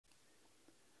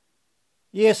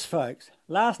Yes, folks.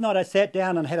 Last night I sat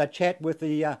down and had a chat with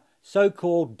the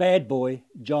so-called bad boy,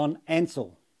 John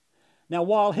Ansell. Now,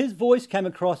 while his voice came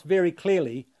across very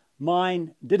clearly,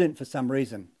 mine didn't for some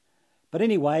reason. But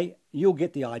anyway, you'll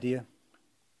get the idea.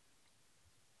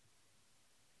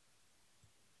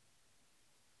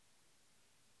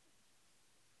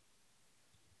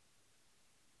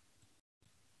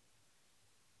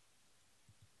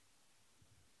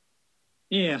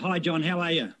 Yeah, hi John, how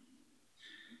are you?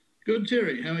 Good,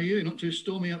 Terry. How are you? Not too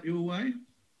stormy up your way?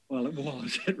 Well, it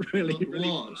was. It really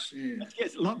was. Yeah.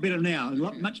 It's a lot better now.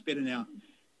 Much better now.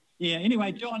 Yeah.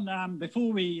 Anyway, John,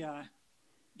 before we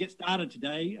get started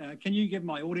today, can you give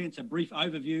my audience a brief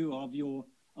overview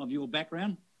of your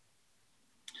background?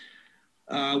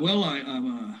 Well,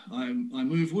 I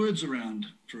move words around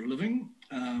for a living.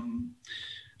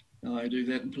 I do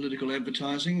that in political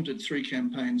advertising. Did 3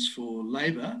 campaigns for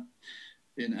Labor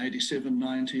in 87,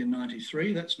 90 and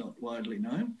 93. That's not widely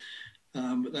known,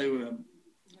 but they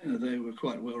were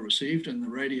quite well received in the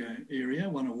radio area,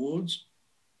 won awards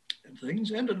and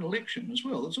things, and an election as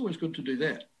well. It's always good to do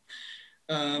that.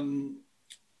 A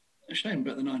shame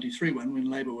about the 93 one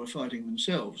when Labor were fighting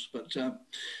themselves, but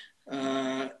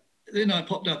then I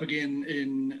popped up again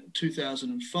in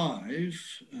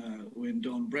 2005 when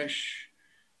Don Brash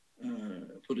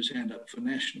put his hand up for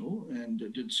National and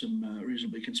did some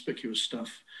reasonably conspicuous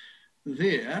stuff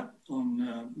there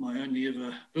on my only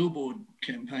ever billboard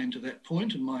campaign to that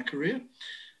point in my career.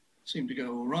 Seemed to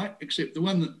go all right, except the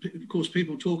one that, of course,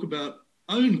 people talk about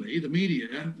only, the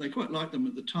media. They quite liked them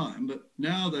at the time, but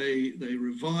now they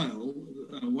revile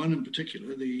one in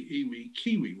particular, the iwi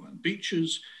Kiwi one.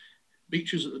 Beaches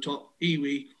at the top,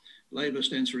 iwi. Labor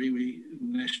stands for iwi,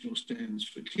 National stands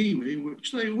for Kiwi,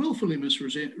 which they willfully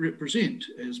misrepresent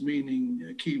as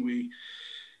meaning Kiwi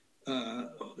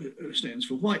stands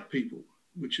for white people,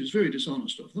 which is very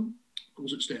dishonest of them. Of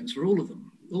course, it stands for all of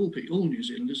them, all New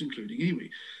Zealanders, including iwi.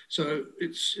 So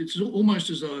it's almost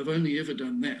as though I've only ever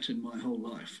done that in my whole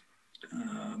life.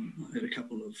 I had a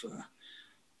couple of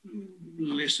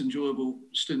less enjoyable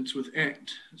stints with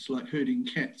ACT. It's like herding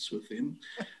cats with them,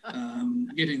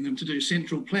 getting them to do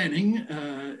central planning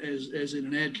as in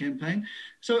an ad campaign.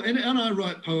 So, and I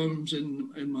write poems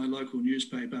in my local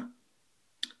newspaper,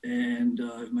 and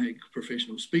I've made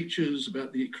professional speeches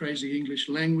about the crazy English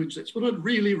language. That's what I'd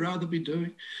really rather be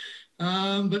doing.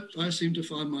 But I seem to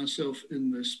find myself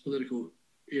in this political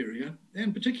area,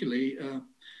 and particularly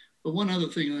but one other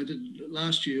thing I did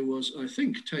last year was, I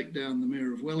think, take down the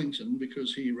Mayor of Wellington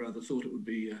because he rather thought it would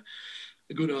be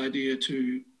a good idea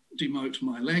to demote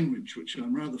my language, which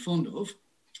I'm rather fond of,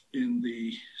 in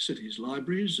the city's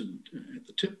libraries and at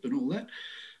the tip and all that,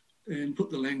 and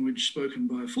put the language spoken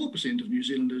by 4% of New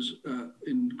Zealanders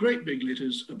in great big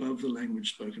letters above the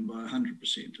language spoken by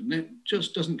 100%. And that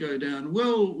just doesn't go down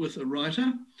well with a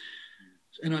writer.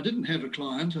 And I didn't have a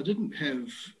client. I didn't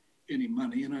have any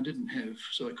money, and I didn't have,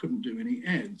 so I couldn't do any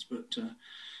ads, but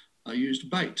I used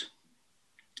bait.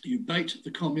 You bait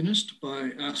the communist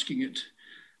by asking it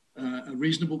a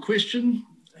reasonable question,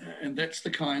 and that's the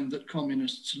kind that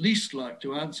communists least like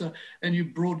to answer, and you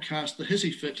broadcast the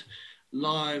hissy fit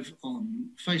live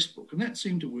on Facebook, and that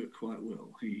seemed to work quite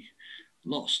well. He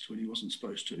lost when he wasn't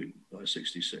supposed to by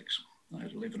 66. I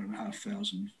had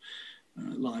 11,500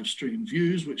 live stream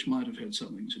views, which might have had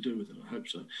something to do with it. I hope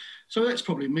so. So that's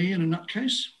probably me in a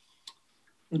nutcase,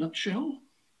 a nutshell.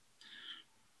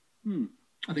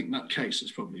 I think nutcase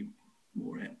is probably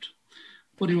more apt.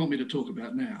 What do you want me to talk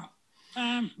about now?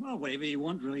 Well, whatever you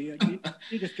want, really.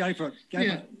 You just go for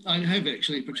it. I have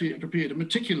actually prepared a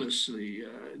meticulously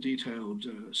detailed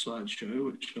slideshow,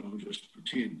 which I'll just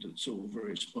pretend it's all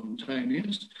very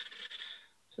spontaneous.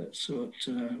 That's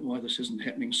why this isn't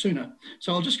happening sooner.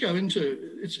 So I'll just go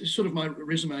into, it's sort of my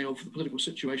resume of the political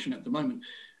situation at the moment.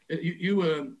 You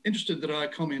were interested that I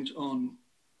comment on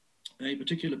a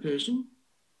particular person?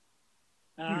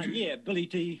 Yeah, Billy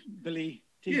T.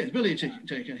 Yes, Billy Te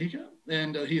Kahika,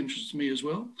 and he interests me as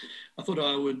well. I thought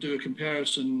I would do a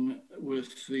comparison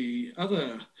with the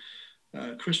other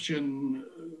Christian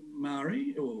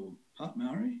Maori, or part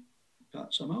Maori,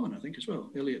 part Samoan, I think as well,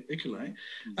 Elliot Ikilei.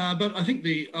 But I think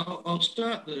I'll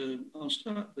start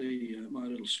my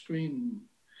little screen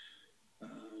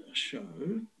show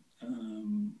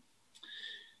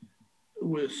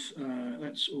with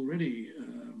that's already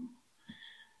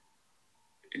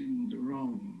in the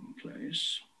wrong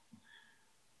place.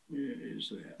 Where is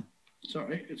that?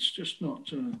 Sorry, it's just not.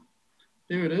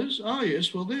 There it is. Oh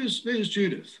yes. Well, there's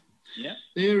Judith. Yeah.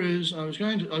 There is. I was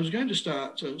going to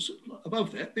start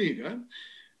above that. There you go.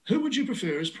 Who would you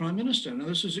prefer as Prime Minister? Now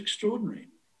this is extraordinary,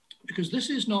 because this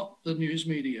is not the news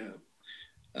media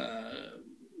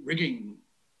rigging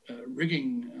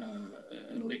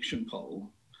an election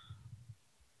poll.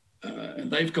 And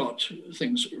they've got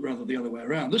things rather the other way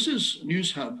around. This is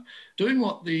News Hub doing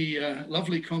what the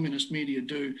lovely communist media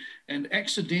do and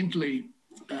accidentally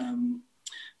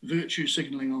virtue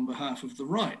signalling on behalf of the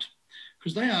right,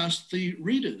 because they asked the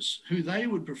readers who they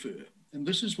would prefer. And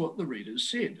this is what the readers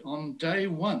said on day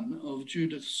one of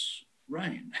Judith's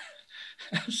reign.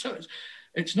 So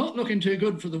it's not looking too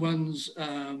good for the ones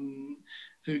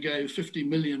who gave $50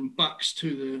 million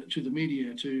to the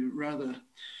media to rather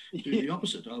do the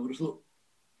opposite, I would have thought.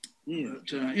 Yeah.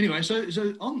 But anyway, so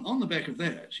on the back of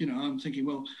that, you know, I'm thinking,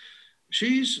 well,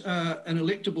 she's an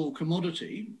electable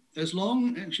commodity as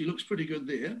long, and she looks pretty good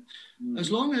there,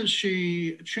 as long as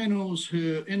she channels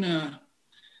her inner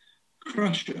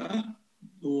Crusher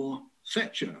or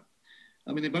Thatcher.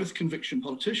 I mean, they're both conviction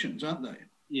politicians, aren't they?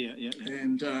 Yeah, yeah.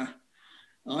 And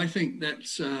I think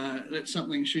that's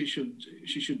something she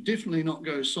should definitely not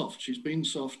go soft. She's been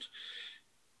soft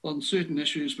on certain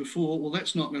issues before. Well,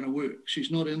 that's not going to work.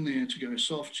 She's not in there to go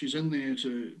soft. She's in there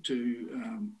to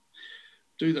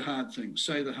do the hard things,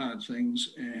 say the hard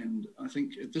things. And I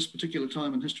think at this particular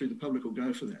time in history, the public will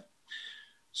go for that.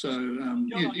 So,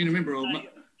 John, you remember old...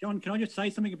 John, can I just say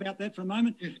something about that for a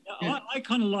moment? Yeah, now, yeah. I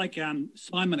kind of like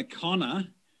Simon O'Connor,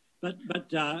 but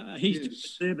he's too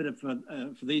conservative for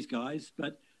these guys.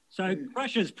 But so yeah.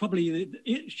 Crusher's probably,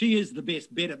 she is the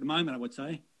best bet at the moment, I would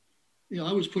say. Yeah,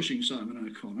 I was pushing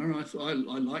Simon O'Connor. I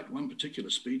liked one particular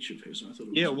speech of his. I thought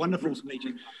it was wonderful speech.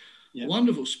 Yeah.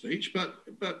 Wonderful speech. But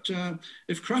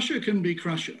if Crusher can be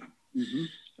Crusher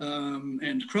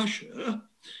and Crusher,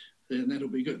 then that'll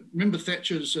be good. Remember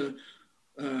Thatcher's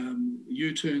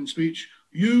U-turn speech?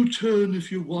 U-turn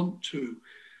if you want to.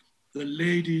 The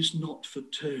lady's not for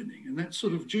turning. And that's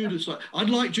sort of Judith's like, I'd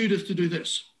like Judith to do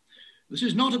this. This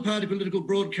is not a party political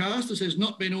broadcast. This has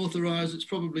not been authorised. It's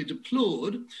probably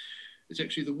deplored. It's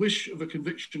actually the wish of a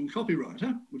conviction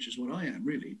copywriter, which is what I am,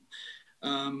 really.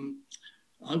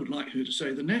 I would like her to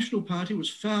say, the National Party was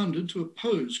founded to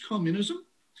oppose communism.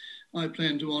 I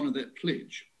plan to honour that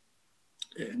pledge.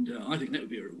 And I think that would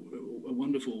be a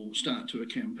wonderful start to a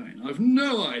campaign. I've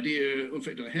no idea, in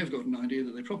fact, I have got an idea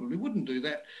that they probably wouldn't do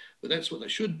that, but that's what they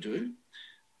should do,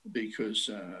 because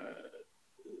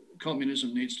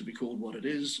communism needs to be called what it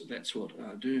is. That's what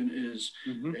Ardern is,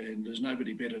 and there's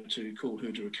nobody better to call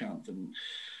her to account than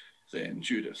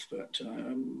Judith. But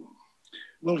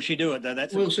will she do it though?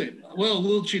 We'll see. Well,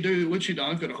 will she do?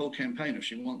 I've got a whole campaign if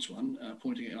she wants one.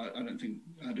 Pointing, I don't think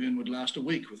Ardern would last a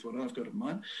week with what I've got in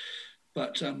mind.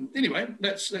 But anyway,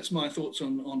 that's my thoughts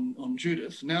on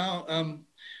Judith. Now,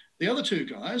 the other two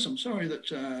guys, I'm sorry that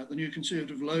the New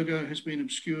Conservative logo has been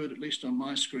obscured, at least on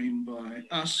my screen, by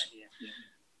us.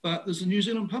 But there's the New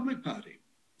Zealand Public Party,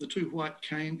 the two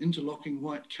interlocking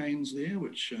white canes there,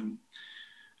 which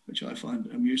I find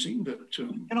amusing. But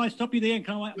can I stop you there?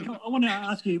 I want to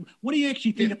ask you, what do you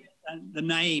actually think about the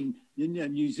name, the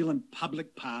New Zealand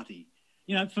Public Party?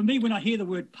 You know, for me, when I hear the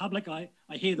word public, I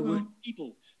hear the word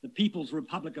people. The People's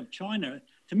Republic of China.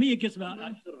 To me, it gives about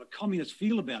a sort of a communist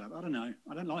feel about it. I don't know.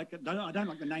 I don't like it. I don't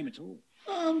like the name at all.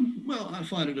 Well, I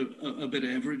find it a bit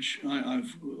average.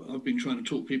 I've been trying to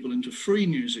talk people into free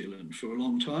New Zealand for a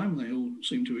long time. They all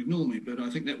seem to ignore me, but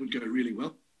I think that would go really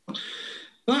well.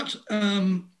 But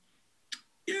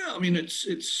yeah, I mean,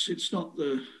 it's not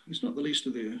the least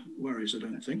of their worries, I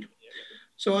don't think.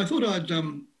 So I thought I'd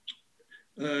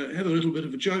have a little bit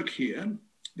of a joke here,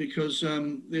 because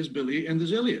there's Billy and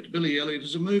there's Elliot. Billy Elliot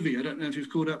is a movie. I don't know if you've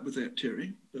caught up with that,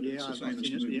 Terry, but it's a famous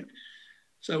movie. Yeah.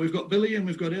 So we've got Billy and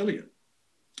we've got Elliot.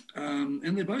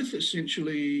 And they're both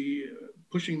essentially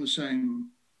pushing the same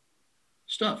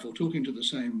stuff or talking to the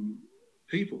same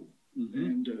people.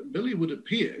 And Billy would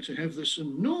appear to have this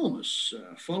enormous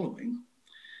following.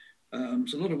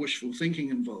 There's a lot of wishful thinking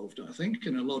involved, I think,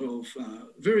 and a lot of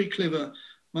very clever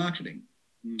marketing.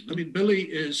 I mean, Billy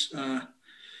is...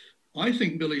 I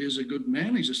think Billy is a good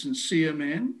man. He's a sincere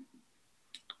man.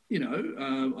 You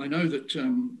know, I know that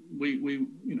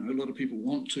a lot of people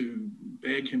want to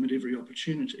bag him at every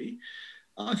opportunity.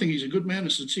 I think he's a good man, a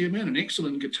sincere man, an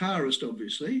excellent guitarist,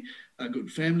 obviously, a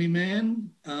good family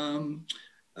man,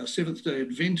 a Seventh-day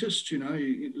Adventist. You know,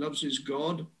 he loves his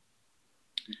God.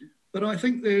 But I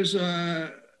think there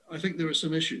are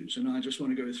some issues, and I just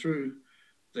want to go through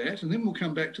that, and then we'll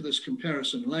come back to this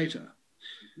comparison later.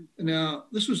 Now,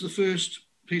 this was the first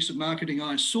piece of marketing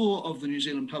I saw of the New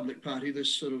Zealand Public Party,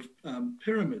 this sort of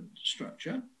pyramid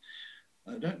structure.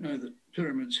 I don't know that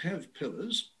pyramids have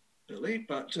pillars, Billy,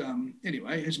 but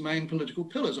anyway, his main political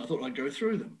pillars, I thought I'd go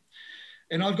through them.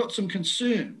 And I've got some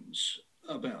concerns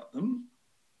about them.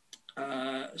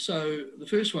 So the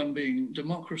first one being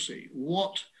democracy.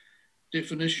 What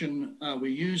definition are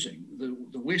we using?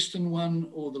 The Western one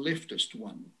or the leftist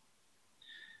one?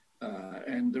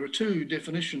 And there are two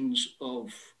definitions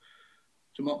of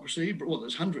democracy. Well,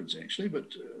 there's hundreds actually,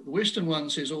 but the Western one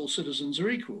says all citizens are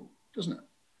equal, doesn't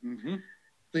it? Mm-hmm.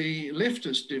 The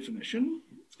leftist definition,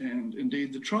 and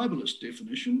indeed the tribalist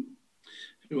definition,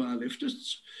 who are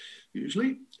leftists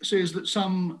usually, says that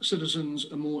some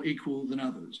citizens are more equal than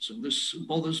others. And this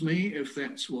bothers me if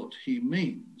that's what he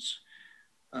means.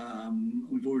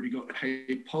 We've already got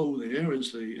Hey Po there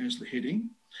as the heading.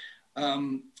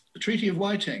 The Treaty of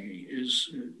Waitangi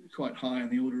is quite high in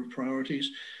the order of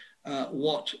priorities.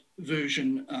 What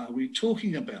version are we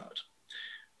talking about?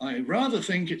 I rather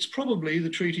think it's probably the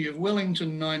Treaty of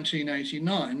Wellington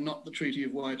 1989, not the Treaty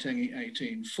of Waitangi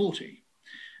 1840.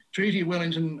 Treaty of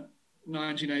Wellington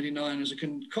 1989 is a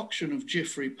concoction of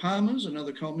Geoffrey Palmer's,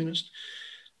 another communist,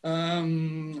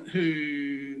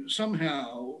 who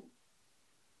somehow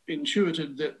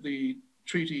intuited that the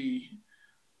Treaty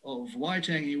of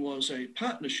Waitangi was a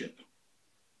partnership.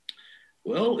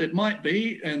 Well, it might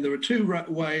be, and there are two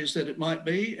ways that it might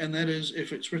be, and that is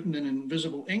if it's written in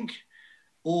invisible ink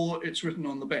or it's written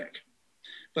on the back.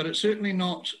 But it's certainly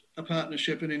not a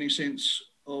partnership in any sense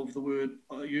of the word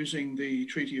using the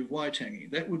Treaty of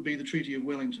Waitangi. That would be the Treaty of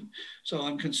Wellington. So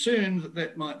I'm concerned that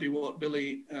that might be what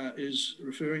Billy is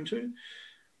referring to.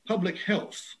 Public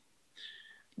health.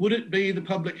 Would it be the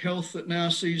public health that now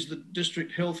sees the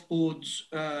district health boards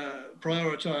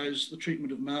prioritise the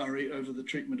treatment of Maori over the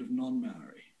treatment of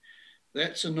non-Maori?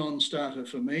 That's a non-starter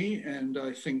for me, and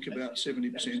I think about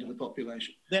 70% of the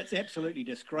population. That's absolutely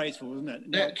disgraceful, isn't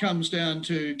it? That comes down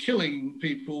to killing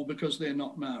people because they're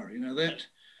not Maori. You know, that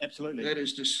absolutely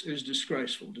is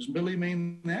disgraceful. Does Billy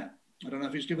mean that? I don't know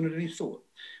if he's given it any thought.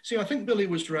 See, I think Billy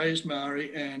was raised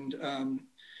Maori and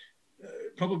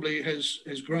probably has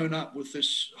grown up with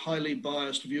this highly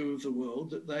biased view of the world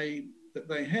that they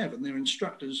have, and their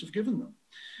instructors have given them.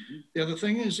 Mm-hmm. The other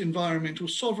thing is environmental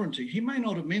sovereignty. He may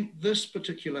not have meant this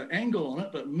particular angle on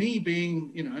it, but me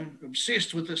being, you know,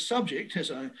 obsessed with this subject,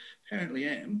 as I apparently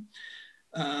am,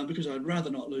 because I'd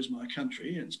rather not lose my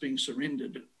country, and it's being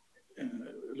surrendered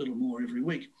a little more every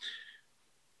week.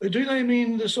 Do they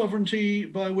mean the sovereignty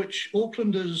by which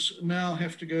Aucklanders now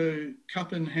have to go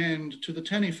cup in hand to the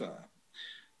Taniwha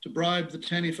to bribe the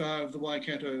Taniwha of the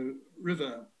Waikato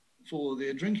River for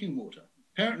their drinking water?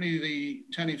 Apparently the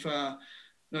Taniwha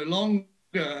no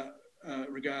longer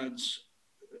regards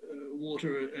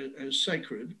water as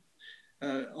sacred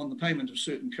on the payment of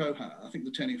certain koha. I think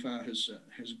the Taniwha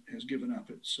has given up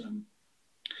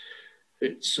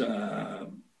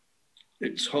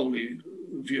its holy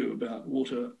view about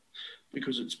water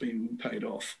because it's been paid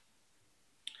off.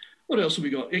 What else have we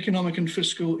got? Economic and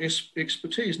fiscal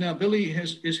expertise. Now, Billy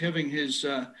is having his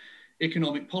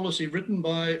economic policy written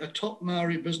by a top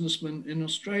Maori businessman in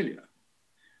Australia.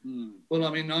 Well,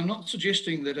 I mean, I'm not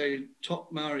suggesting that a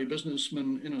top Maori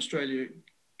businessman in Australia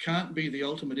can't be the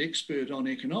ultimate expert on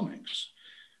economics,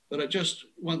 but it just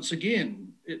once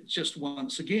again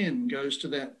goes to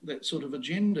that sort of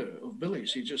agenda of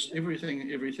Billy's. He just,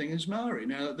 everything is Maori.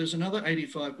 Now, there's another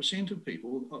 85% of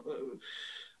people,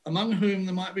 among whom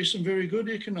there might be some very good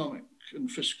economic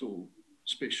and fiscal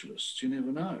specialists. You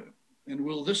never know. And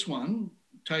will this one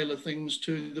tailor things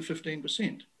to the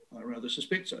 15%? I rather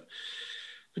suspect so.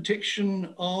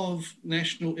 Protection of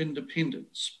national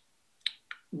independence.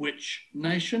 Which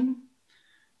nation?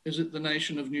 Is it the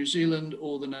nation of New Zealand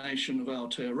or the nation of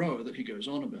Aotearoa that he goes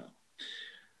on about?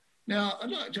 Now,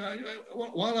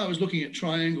 while I was looking at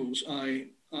triangles, I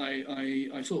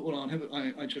thought,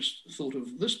 well, I just thought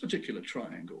of this particular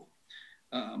triangle.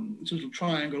 It's a little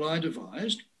triangle I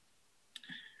devised.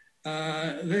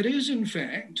 That is, in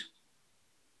fact,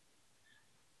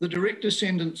 the direct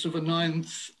descendants of a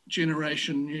 9th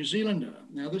generation New Zealander.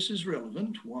 Now, this is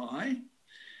relevant. Why?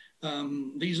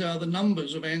 These are the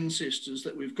numbers of ancestors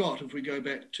that we've got. If we go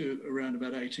back to around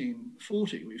about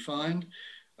 1840, we find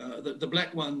that the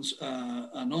black ones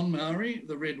are non-Maori,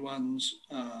 the red ones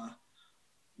are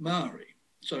Maori.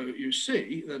 So you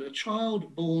see that a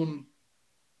child born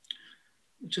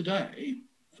today,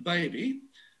 a baby,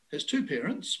 has two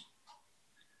parents,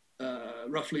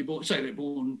 roughly born,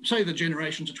 say the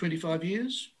generations are 25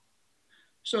 years.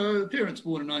 So parents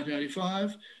born in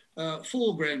 1985,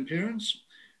 4 grandparents.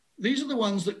 These are the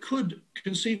ones that could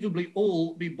conceivably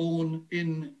all be born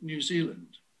in New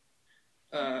Zealand.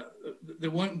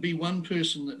 There won't be one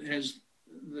person that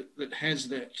has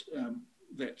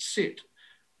that set,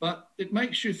 but it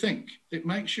makes you think. It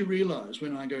makes you realise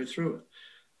when I go through it.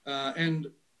 And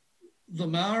the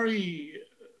Maori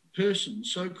person,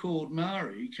 so-called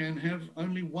Maori, can have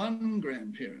only one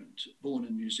grandparent born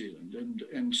in New Zealand,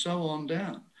 and so on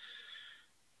down.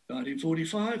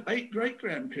 1945, 8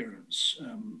 great-grandparents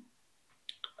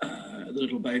the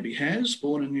little baby has,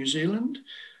 born in New Zealand.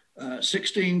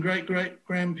 16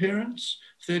 great-great-grandparents,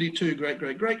 32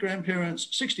 great-great-great-grandparents,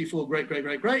 64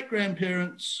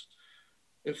 great-great-great-great-grandparents,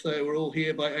 if they were all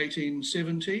here by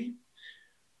 1870.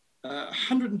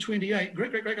 128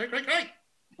 great-great-great-great-great-great.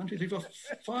 1, 2, 3, 4,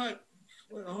 5.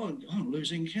 Oh, I'm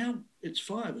losing count. It's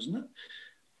 5, isn't it?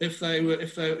 If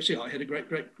they see, I had a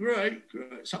great-great-great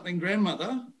something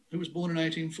grandmother who was born in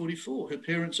 1844. Her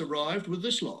parents arrived with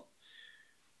this lot.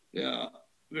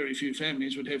 Very few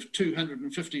families would have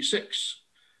 256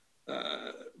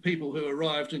 people who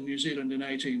arrived in New Zealand in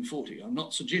 1840. I'm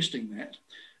not suggesting that.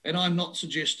 And I'm not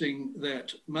suggesting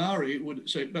that Maori would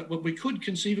say, but we could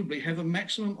conceivably have a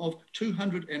maximum of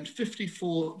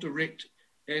 254 direct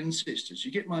ancestors.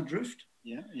 You get my drift?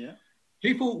 Yeah, yeah.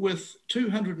 People with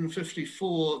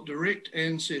 254 direct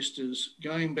ancestors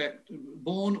going back,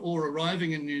 born or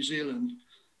arriving in New Zealand,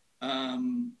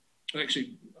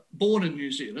 actually born in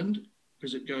New Zealand,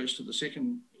 because it goes to the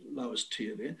second lowest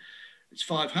tier there. It's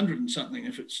 500 and something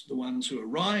if it's the ones who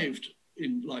arrived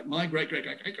in, like my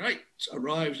great-great-great-great-greats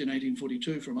arrived in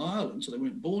 1842 from Ireland, so they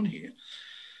weren't born here.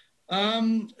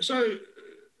 So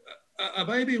a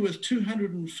baby with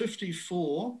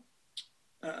 254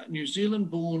 New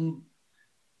Zealand-born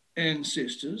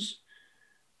ancestors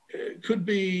could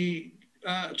be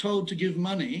told to give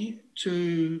money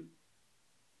to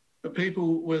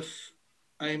people with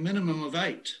a minimum of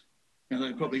 8. Now,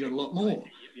 they've probably got a lot more.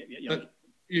 But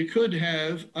you could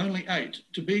have only 8.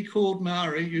 To be called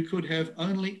Maori, you could have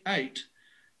only 8.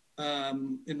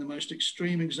 In the most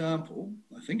extreme example,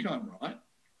 I think I'm right,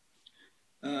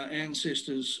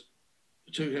 ancestors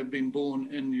to have been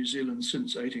born in New Zealand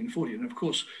since 1840. And of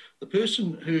course, the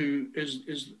person who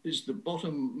is the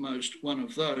bottommost one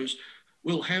of those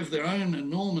will have their own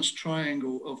enormous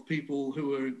triangle of people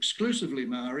who are exclusively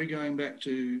Maori going back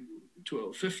to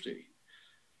 1250.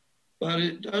 But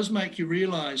it does make you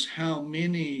realise how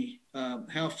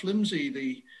flimsy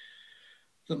the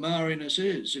Maoriness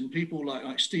is in people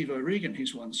like Steve O'Regan.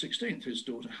 He's 1/16th. His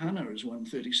daughter Hannah is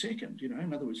 1/32nd. You know,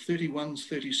 in other words, 31's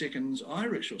 32nds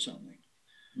Irish or something.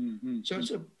 Mm-hmm.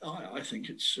 So I think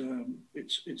it's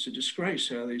a disgrace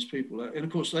how these people are. And of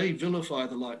course, they vilify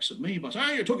the likes of me by saying,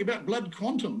 "Oh, you're talking about blood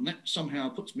quantum." That somehow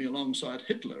puts me alongside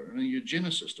Hitler and a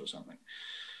eugenicist or something.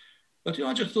 But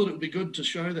I just thought it would be good to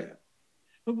show that.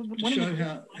 To show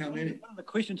how many. One of the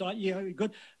questions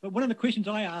good. But one of the questions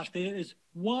I asked there is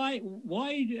why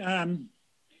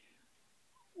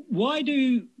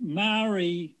do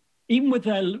Maori, even with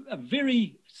a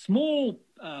very small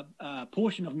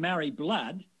portion of Maori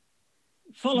blood,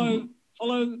 follow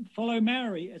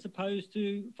Maori as opposed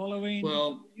to following?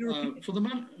 Well, for the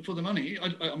money,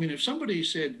 I mean, if somebody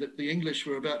said that the English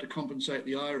were about to compensate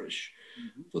the Irish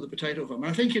for the potato farm,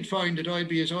 I think you'd find that I'd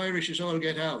be as Irish as all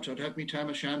get out. I'd have me tam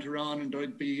o' shanter on, and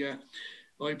I'd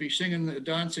be singing,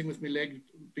 dancing with my leg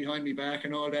behind me back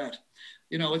and all that.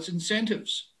 You know, it's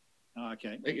incentives. Oh,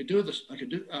 okay. They could do this.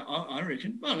 I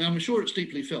reckon. Well, I'm sure it's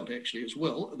deeply felt actually as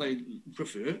well. They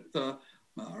prefer the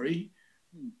Maori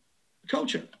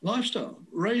culture, lifestyle,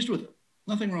 raised with it.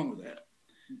 Nothing wrong with that.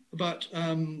 But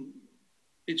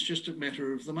it's just a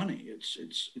matter of the money.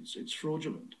 It's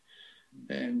fraudulent.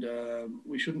 And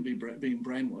we shouldn't be being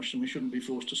brainwashed, and we shouldn't be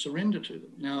forced to surrender to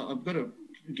them. Now, I've got to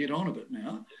get on a bit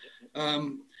now.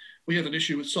 We have an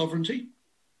issue with sovereignty.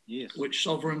 Yes. Which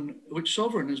sovereign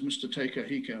is Mr. Te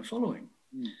Kahika following?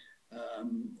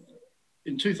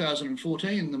 In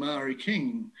 2014, the Maori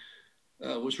king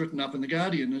was written up in The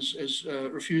Guardian as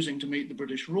refusing to meet the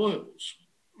British royals.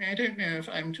 I don't know if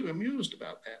I'm too amused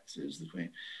about that, says the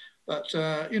Queen. But,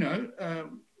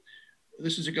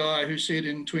 this is a guy who said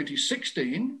in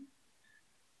 2016,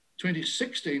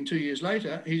 2 years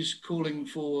later, he's calling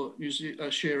for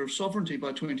a share of sovereignty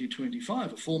by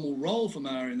 2025, a formal role for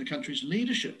Maori in the country's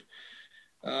leadership.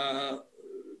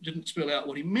 Didn't spell out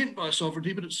what he meant by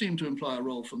sovereignty, but it seemed to imply a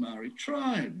role for Maori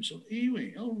tribes or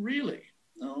iwi. Oh, really?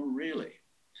 Oh, really?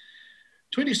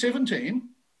 2017,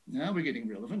 now we're getting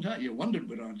relevant, huh? You wondered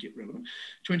when I'd get relevant.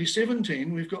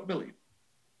 2017, we've got Billy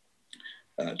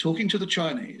talking to the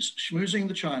Chinese, schmoozing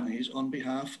the Chinese on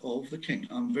behalf of the king.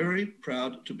 I'm very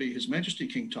proud to be His Majesty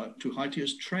King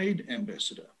Tūhaitia's trade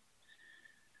ambassador.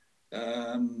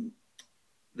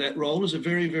 That role is a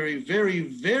very, very, very,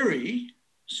 very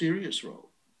serious role.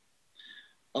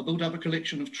 I built up a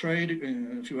collection of trade,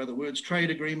 a few other words, trade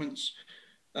agreements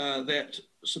that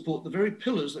support the very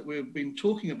pillars that we've been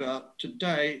talking about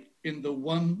today in the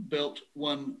one belt,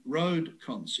 one road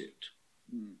concept.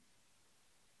 Mm.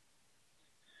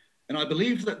 And I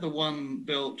believe that the one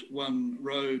belt, one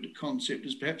road concept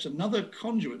is perhaps another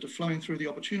conduit to flowing through the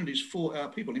opportunities for our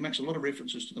people. He makes a lot of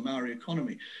references to the Maori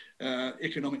economy,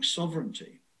 economic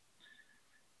sovereignty,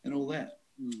 and all that.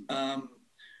 Mm.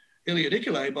 Elliot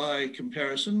Ikilei, by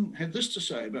comparison, had this to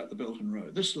say about the Belt and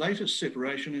Road. This latest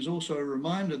separation is also a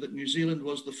reminder that New Zealand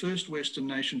was the first Western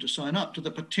nation to sign up to the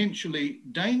potentially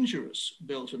dangerous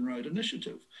Belt and Road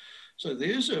Initiative. So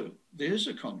there's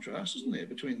a contrast, isn't there,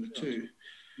 between the two,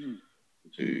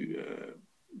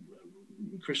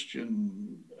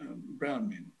 Christian brown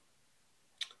men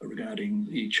regarding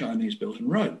the Chinese Belt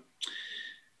and Road.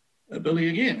 Billy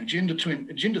again,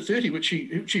 Agenda 30, which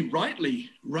he rightly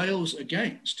rails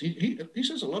against. He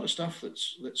says a lot of stuff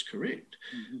that's correct.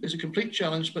 Mm-hmm. There's a complete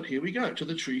challenge, but here we go, to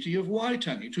the Treaty of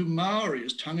Waitangi, to Maori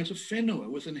as tangata whenua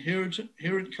with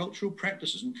inherent cultural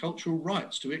practices and cultural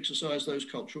rights to exercise those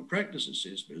cultural practices,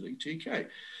 says Billy TK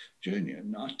Jr.,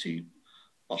 Ngāti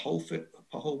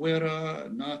Pahowera,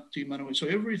 Ngāti Manawa. So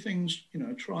everything's,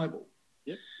 tribal.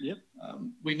 Yep.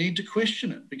 We need to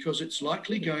question it because it's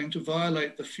likely going to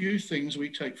violate the few things we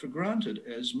take for granted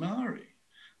as Maori.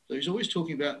 So he's always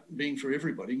talking about being for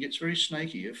everybody and gets very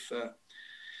snaky if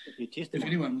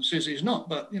anyone says he's not.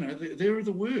 But, there are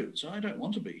the words. I don't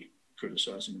want to be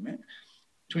criticising the man.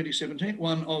 2017,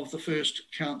 one of the first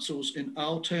councils in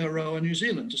Aotearoa, New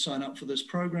Zealand to sign up for this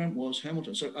program was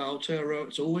Hamilton. So Aotearoa,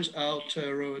 it's always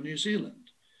Aotearoa, New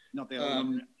Zealand. Not the other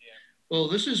one. Well,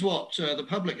 this is what the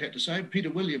public had to say. Peter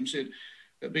Williams said,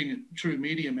 being a true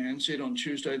media man, said on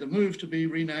Tuesday, the move to be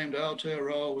renamed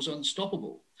Aotearoa was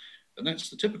unstoppable. And that's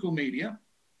the typical media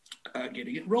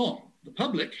getting it wrong. The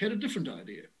public had a different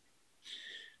idea.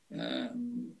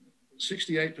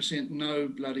 68% no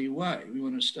bloody way. We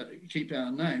want to keep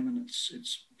our name, and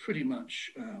it's pretty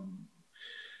much...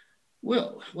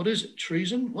 well, what is it?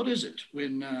 Treason? What is it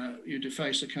when you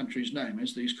deface a country's name,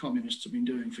 as these communists have been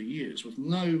doing for years, with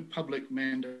no public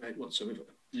mandate whatsoever?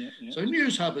 Yeah. So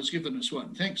News Hub has given us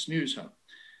one. Thanks, News Hub.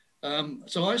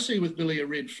 So I see with Billy a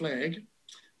red flag,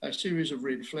 a series of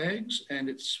red flags, and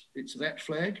it's that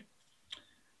flag,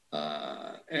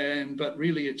 but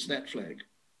really it's that flag.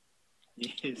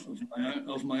 Yes.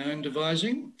 Of my own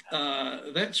devising.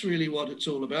 That's really what it's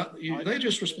all about. They're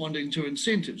just responding to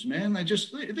incentives, man. They're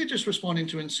just responding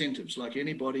to incentives like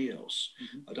anybody else.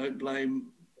 Mm-hmm. I don't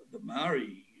blame the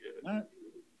Maori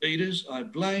leaders. I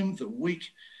blame the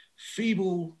weak,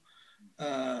 feeble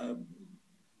Pākehā,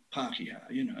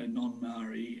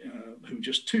 non-Maori, who are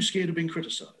just too scared of being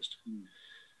criticised. Mm.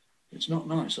 It's not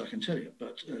nice, I can tell you,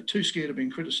 but too scared of being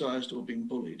criticised or being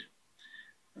bullied.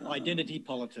 Identity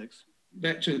politics.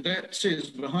 Back to that says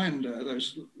behind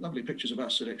those lovely pictures of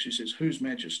us, it actually says, Whose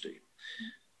Majesty?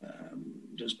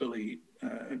 Does Billy?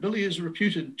 Billy is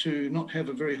reputed to not have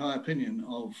a very high opinion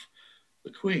of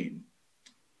the Queen,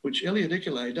 which Elliot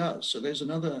Ikilei does. So there's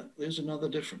another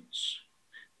difference.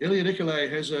 Elliot Ikilei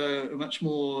has a much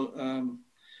more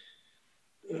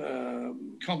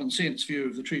common sense view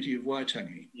of the Treaty of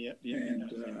Waitangi.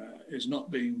 Is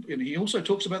not being. And he also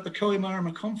talks about the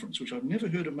Koimarama Conference, which I've never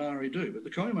heard a Maori do. But the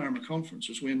Koimarama Conference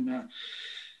was when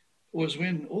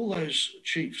all those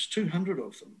chiefs, 200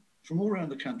 of them from all around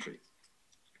the country,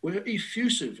 were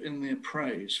effusive in their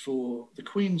praise for the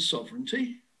Queen's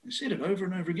sovereignty. They said it over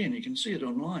and over again. You can see it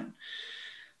online.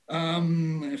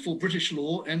 For British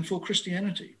law and for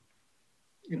Christianity.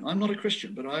 I'm not a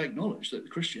Christian, but I acknowledge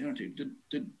that Christianity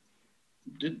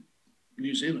did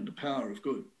New Zealand a power of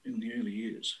good in the early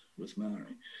years with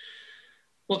Maori.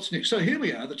 What's next? So here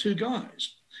we are, the two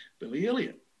guys, Billy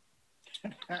Elliot.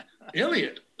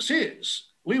 Elliot says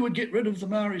we would get rid of the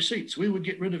Maori seats. We would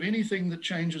get rid of anything that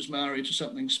changes Maori to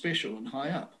something special and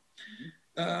high up.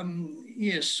 Mm-hmm.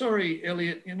 Yes, sorry,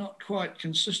 Elliot, you're not quite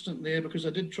consistent there because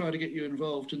I did try to get you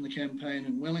involved in the campaign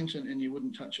in Wellington and you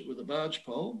wouldn't touch it with a barge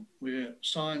pole, where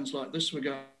signs like this were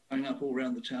going up all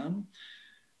around the town.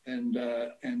 And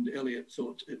Elliot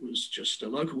thought it was just a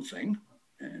local thing,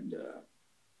 and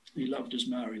he loved his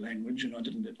Maori language, and I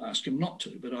didn't ask him not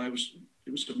to, but it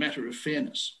was a matter of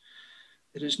fairness.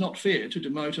 It is not fair to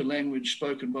demote a language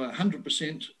spoken by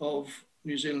 100% of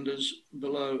New Zealanders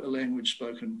below a language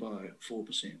spoken by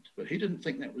 4%. But he didn't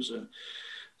think that was a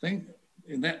thing.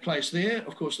 In that place there,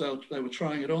 of course, they were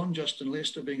trying it on. Justin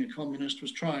Lester, being a communist,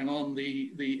 was trying on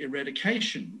the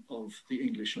eradication of the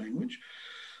English language.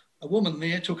 A woman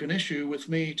there took an issue with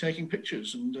me taking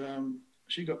pictures, and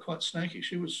she got quite snaky.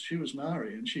 She was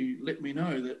Maori, and she let me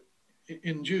know that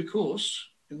in due course,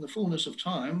 in the fullness of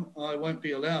time, I won't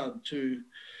be allowed to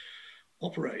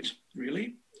operate,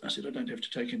 really. I said, I don't have to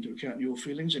take into account your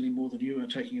feelings any more than you are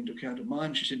taking into account of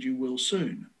mine. She said, you will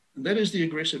soon. And that is the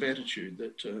aggressive attitude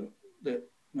that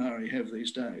Maori have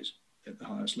these days at the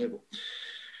highest level.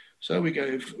 So we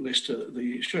gave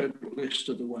showed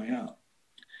Lester the way out.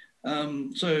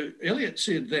 So Elliot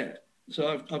said that.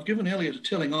 So I've given Elliot a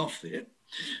telling off there,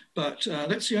 but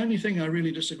that's the only thing I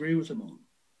really disagree with him on.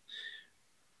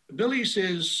 Billy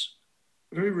says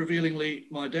very revealingly,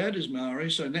 my dad is Maori,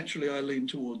 so naturally I lean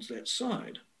towards that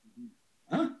side.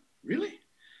 Huh? Really?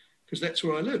 Because that's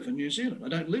where I live, in New Zealand. I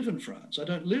don't live in France. I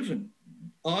don't live in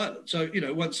Ireland. So,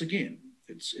 once again,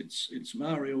 it's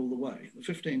Maori all the way, the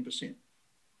 15%.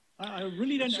 I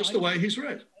really don't. It's just the way he's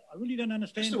raised. I really don't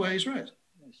understand. That's the way he's raised.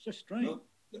 It's just strange. Well,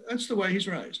 that's the way he's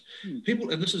raised. People,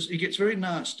 and he gets very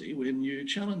nasty when you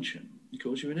challenge him. He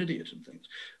calls you an idiot and things.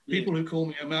 People who call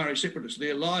me a Maori separatist,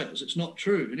 they're liars. It's not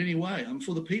true in any way. I'm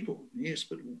for the people. Yes,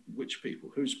 but which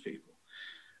people? Whose people?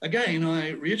 Again,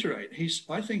 I reiterate,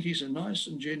 I think he's a nice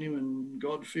and genuine,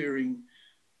 God-fearing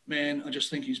man. I just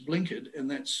think he's blinkered, and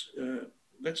that's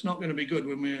not going to be good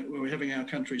when we're having our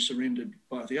country surrendered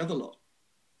by the other lot.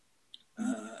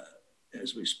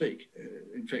 As we speak,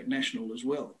 in fact, national as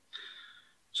well.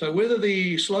 So whether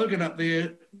the slogan up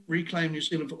there, reclaim New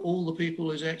Zealand for all the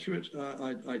people, is accurate,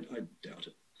 I doubt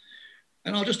it.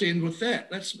 And I'll just end with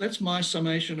that. That's my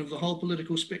summation of the whole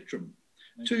political spectrum.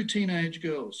 Two teenage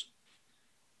girls,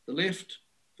 the left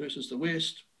versus the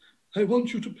West. I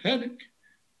want you to panic.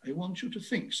 I want you to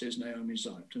think, says Naomi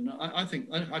Zeipt. And I think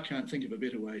I can't think of a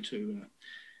better way to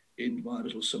end my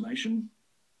little summation.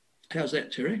 How's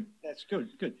that, Terry? That's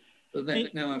good, good.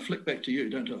 Now I flick back to you,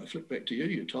 don't I? I flick back to you.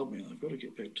 You told me I've got to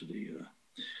get back to the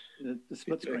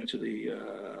split screen. Back to the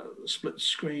split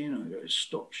screen. I go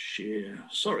stop share.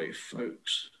 Sorry,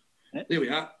 folks. There we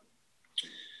are.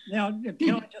 Now,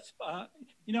 can I just,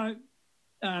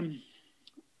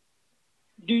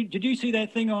 did you see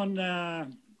that thing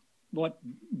on what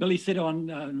Billy said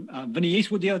on Vinnie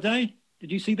Eastwood the other day? Did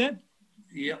you see that?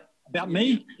 Yep. About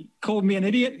me? He called me an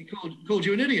idiot? He called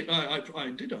you an idiot. I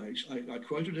did. I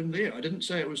quoted him there. I didn't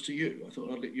say it was to you. I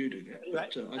thought I'd let you do that.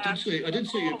 But I did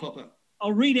see you pop up.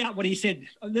 I'll read out what he said.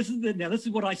 This is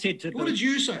what I said to Billy. What did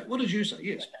you say? What did you say?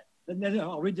 Yes.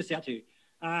 I'll read this out to you.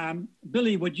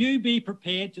 Billy, would you be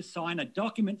prepared to sign a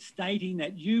document stating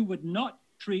that you would not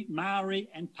treat Maori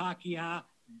and Pākehā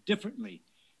differently?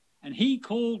 And he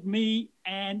called me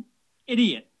an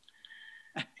idiot.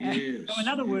 Yes. So in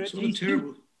other words, he's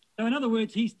terrible. So in other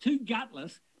words, he's too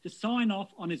gutless to sign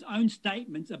off on his own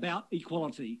statements about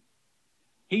equality.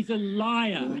 He's a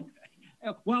liar.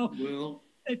 Well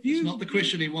it's not the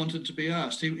question he wanted to be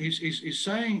asked. He's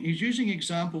saying, he's using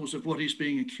examples of what he's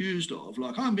being accused of,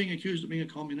 like I'm being accused of being a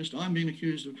communist, I'm being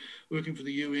accused of working for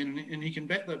the UN, and he can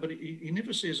back that, but he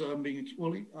never says I'm being,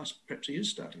 perhaps he is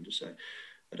starting to say.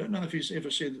 I don't know if he's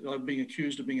ever said that I'm being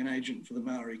accused of being an agent for the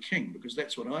Maori King, because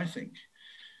that's what I think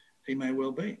he may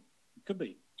well be. Could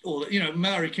be. Or,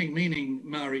 Maori King meaning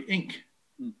Maori Inc.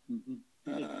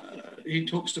 He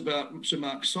talks about Sir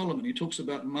Mark Solomon. He talks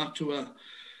about Matua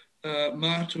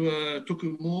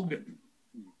Tuku Morgan.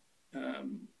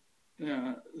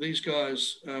 These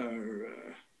guys are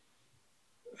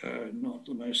not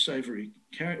the most savoury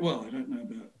character. Well, I don't know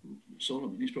about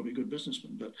Solomon. He's probably a good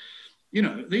businessman. But,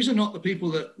 these are not the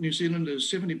people that New Zealanders,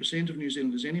 70% of New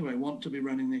Zealanders anyway, want to be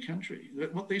running their country.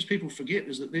 What these people forget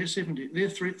is that they're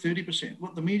 30%.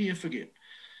 What the media forget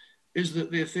is that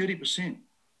they're 30%.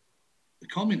 The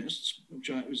communists, which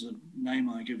is the name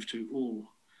I give to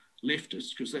all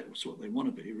leftists, because that's what they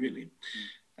want to be, really,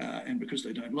 and because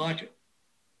they don't like it,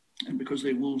 and because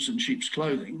they're wolves in sheep's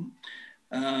clothing,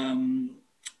 they're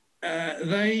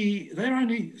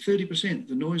only 30%.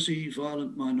 The noisy,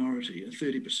 violent minority are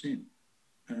 30%.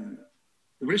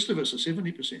 The rest of us are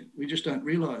 70%. We just don't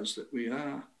realise that we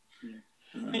are.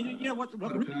 Yeah. What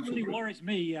really worries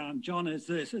me, John, is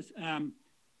this: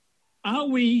 are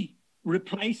we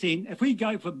replacing? If we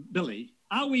go for Billy,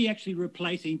 are we actually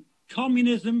replacing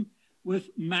communism with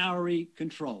Maori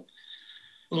control?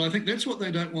 Well, I think that's what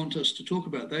they don't want us to talk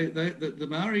about. The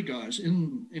Maori guys,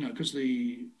 because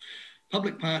the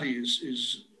Public Party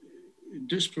is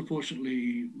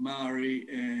disproportionately Maori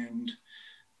and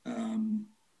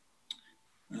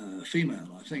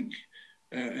female, I think.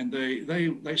 And they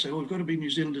say, well, we've got to be New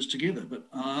Zealanders together. But,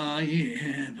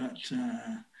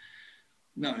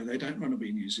 no, they don't want to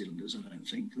be New Zealanders, I don't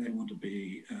think. They want to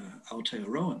be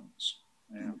Aotearoans.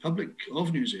 The public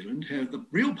of New Zealand, the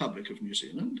real public of New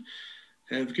Zealand,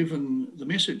 have given the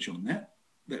message on that.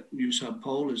 That New Sub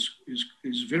poll is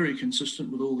very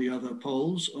consistent with all the other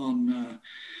polls on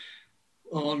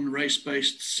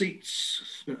race-based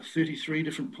seats. About 33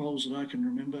 different polls that I can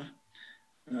remember.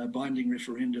 binding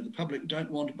referenda. The public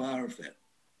don't want a bar of that.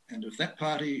 And if that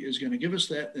party is going to give us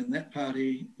that, then that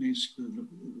party needs,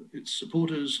 its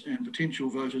supporters and potential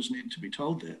voters need to be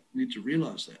told that, need to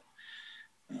realise that.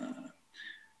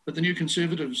 But the New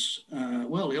Conservatives,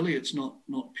 well, Elliot's not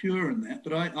pure in that.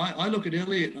 But I look at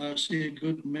Elliot, I see a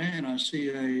good man. I see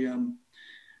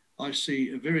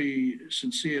a very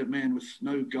sincere man with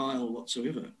no guile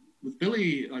whatsoever. With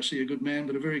Billy, I see a good man,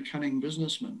 but a very cunning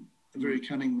businessman, a very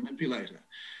cunning manipulator.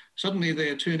 Suddenly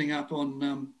they're turning up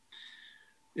on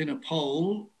in a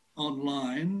poll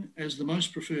online as the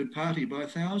most preferred party by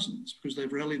thousands because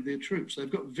they've rallied their troops. They've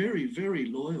got very, very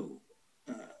loyal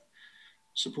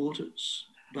supporters.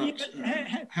 But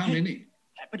how many?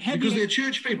 Because they're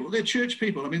church people. They're church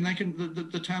people. I mean, they can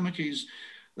the Tamakis,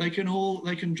 they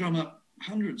can drum up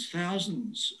hundreds,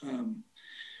 thousands,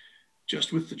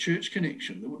 just with the church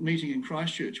connection. The meeting in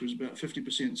Christchurch was about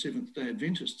 50% Seventh-day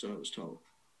Adventists, I was told.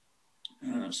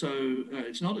 So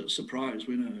it's not a surprise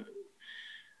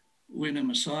when a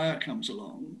Messiah comes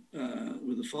along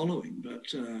with a following, but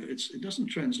it doesn't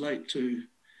translate to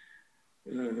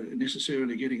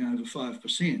necessarily getting over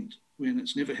 5% when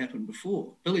it's never happened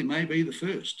before. Billy may be the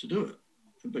first to do it,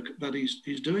 but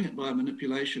he's doing it by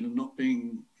manipulation and not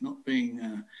being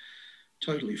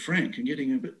totally frank and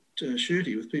getting a bit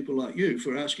shirty with people like you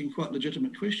for asking quite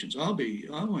legitimate questions. I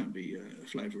won't be a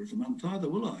flavour of the month either,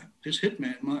 will I? His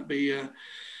hitman might be.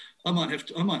 I might have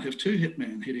two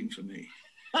hitmen heading for me.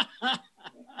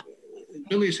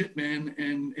 Billy's hitman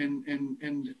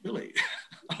and Billy.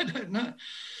 I don't know.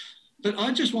 But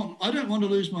I don't want to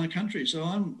lose my country, so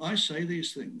I say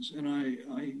these things, and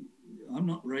I'm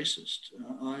not racist.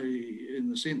 In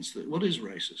the sense that what is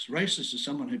racist? Racist is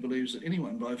someone who believes that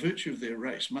anyone, by virtue of their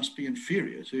race, must be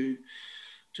inferior to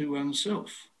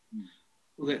oneself.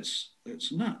 Well,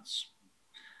 that's nuts.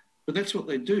 But that's what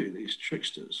they do, these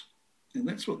tricksters, and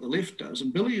that's what the left does.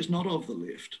 And Billy is not of the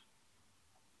left,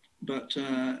 but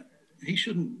he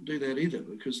shouldn't do that either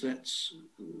because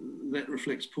that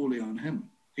reflects poorly on him.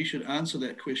 He should answer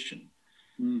that question.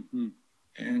 Mm-hmm.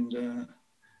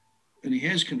 And he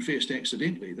has confessed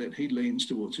accidentally that he leans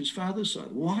towards his father's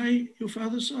side. Why your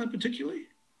father's side particularly?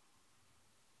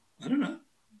 I don't know.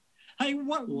 Hey,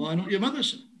 why not your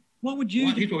mother's side? What would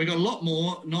you do? He's probably got a lot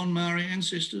more non-Maori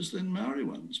ancestors than Maori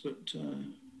ones, but,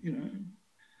 you know.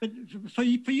 But for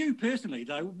you personally,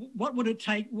 though, what would it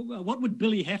take, what would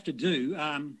Billy have to do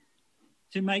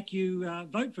to make you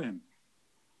vote for him?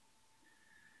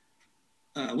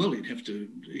 Well, he'd have to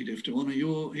honour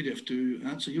he'd have to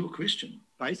answer your question.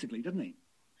 Basically, doesn't he?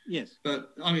 Yes.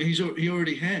 But I mean, he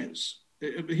already has.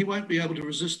 He won't be able to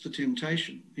resist the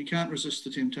temptation. He can't resist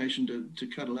the temptation to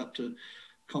cuddle up to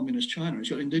communist China. He's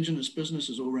got indigenous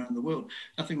businesses all around the world.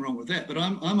 Nothing wrong with that. But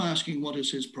I'm asking what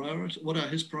is his priority? What are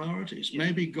his priorities? Yes.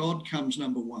 Maybe God comes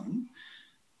number one.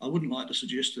 I wouldn't like to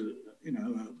suggest that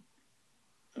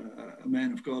a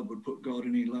man of God would put God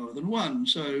any lower than one.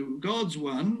 So God's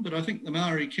one, but I think the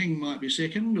Maori king might be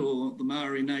second, or the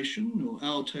Maori nation, or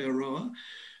Aotearoa.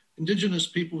 Indigenous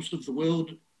peoples of the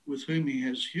world with whom he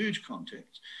has huge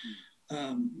contacts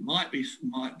might be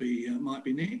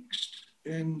next,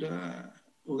 and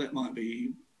or that might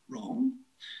be wrong.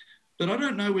 But I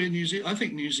don't know where New Zealand. I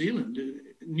think New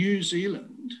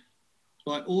Zealand,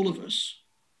 like all of us,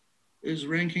 is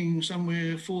ranking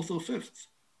somewhere fourth or fifth.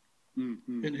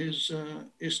 Mm-hmm. In his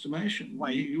estimation.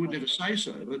 He would never say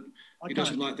so, but he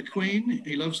doesn't like the Queen.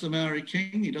 He loves the Maori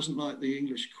King. He doesn't like the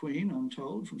English Queen, I'm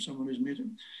told, from someone who's met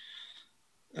him.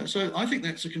 So I think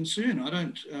that's a concern. I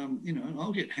don't,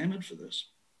 I'll get hammered for this,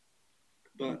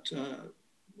 but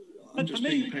I'm just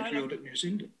being a patriotic New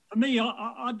Zealander. For me,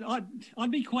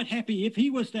 I'd be quite happy if he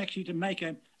was actually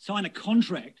to sign a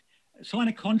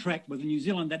contract with New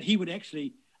Zealand that he would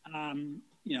actually,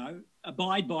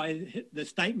 abide by the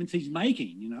statements he's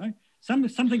making,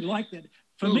 something like that.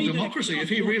 For me, democracy, if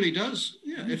he really does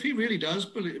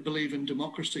believe in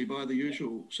democracy by the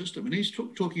usual system, and he's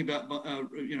talking about,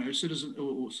 citizen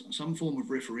or some form of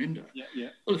referenda. Yeah.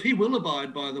 Well, if he will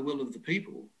abide by the will of the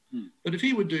people, but if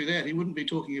he would do that, he wouldn't be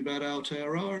talking about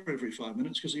Aotearoa every 5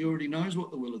 minutes because he already knows what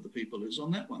the will of the people is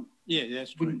on that one. Yeah,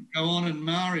 that's true. Wouldn't go on in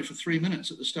Maori for 3 minutes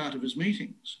at the start of his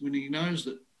meetings when he knows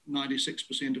that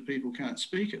 96% of people can't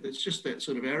speak it. It's just that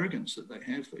sort of arrogance that they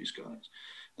have, these guys.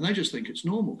 And they just think it's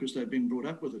normal because they've been brought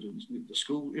up with it in the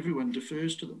school. Everyone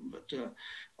defers to them. But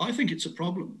I think it's a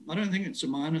problem. I don't think it's a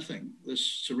minor thing, this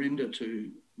surrender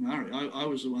to Maori. I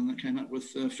was the one that came up with,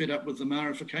 fed up with the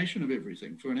Maorification of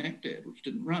everything for an ACT ad, which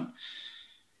didn't run.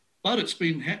 But it's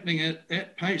been happening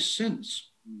at pace since.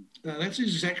 That's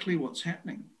exactly what's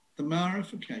happening. the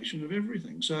Maorification of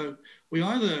everything. So we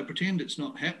either pretend it's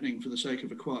not happening for the sake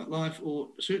of a quiet life, or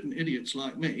certain idiots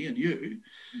like me and you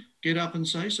get up and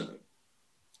say so.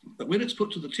 But when it's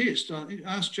put to the test,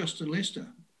 ask Justin Lester,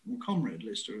 or Comrade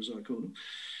Lester as I call him,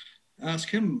 ask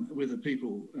him whether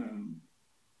people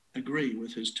agree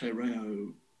with his Te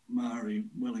Reo Māori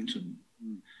Wellington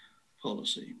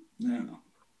policy now.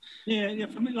 Yeah,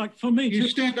 for me you too.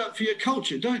 stand up for your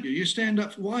culture, don't you? You stand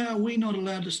up. Why are we not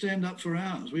allowed to stand up for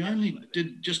ours? We only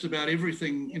did just about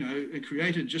everything, you know,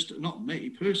 created just, not me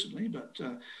personally, but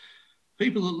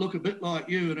people that look a bit like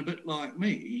you and a bit like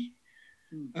me,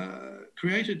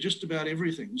 created just about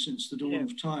everything since the dawn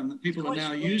of time that people are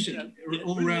now using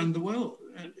all around the world.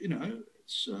 You know,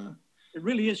 it's... it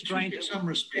really is strange. Get some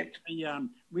respect.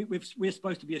 We're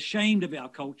supposed to be ashamed of our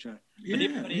culture, but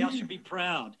everybody else should be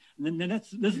proud. And then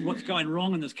this is what's going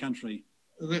wrong in this country.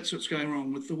 That's what's going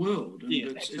wrong with the world.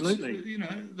 And absolutely. It's, you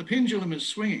know, the pendulum is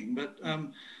swinging, but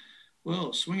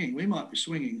well, swinging. We might be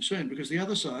swinging soon because the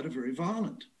other side are very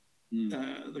violent.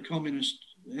 The communist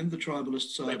and the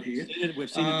tribalist side here. We've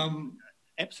seen it.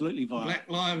 Absolutely violent.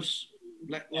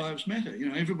 Black Lives Matter. You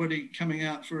know, everybody coming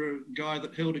out for a guy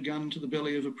that held a gun to the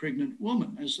belly of a pregnant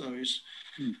woman as though he's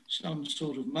some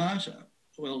sort of martyr.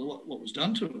 Well, what was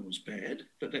done to him was bad,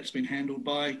 but that's been handled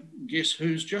by guess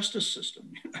whose justice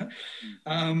system.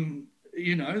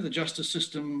 You know, the justice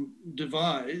system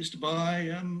devised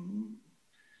by,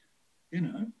 you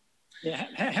know. Yeah,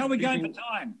 how are we going for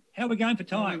time? How are we going for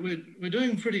time? We're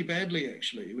doing pretty badly,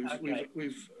 actually.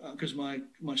 We've because my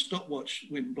stopwatch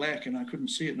went black and I couldn't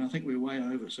see it, and I think we're way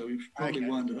over, so we've probably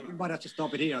wound it up. We might have to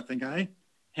stop it here, I think, eh?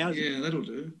 That'll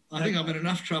do. I think I'm in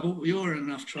enough trouble. You're in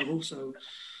enough trouble, so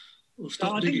we'll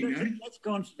stop digging,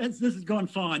 this has gone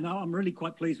fine. No, I'm really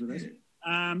quite pleased with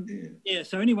this.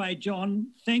 So anyway, John,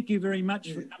 thank you very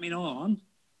much for coming on.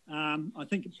 I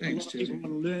think a lot of people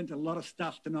have learned a lot of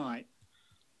stuff tonight.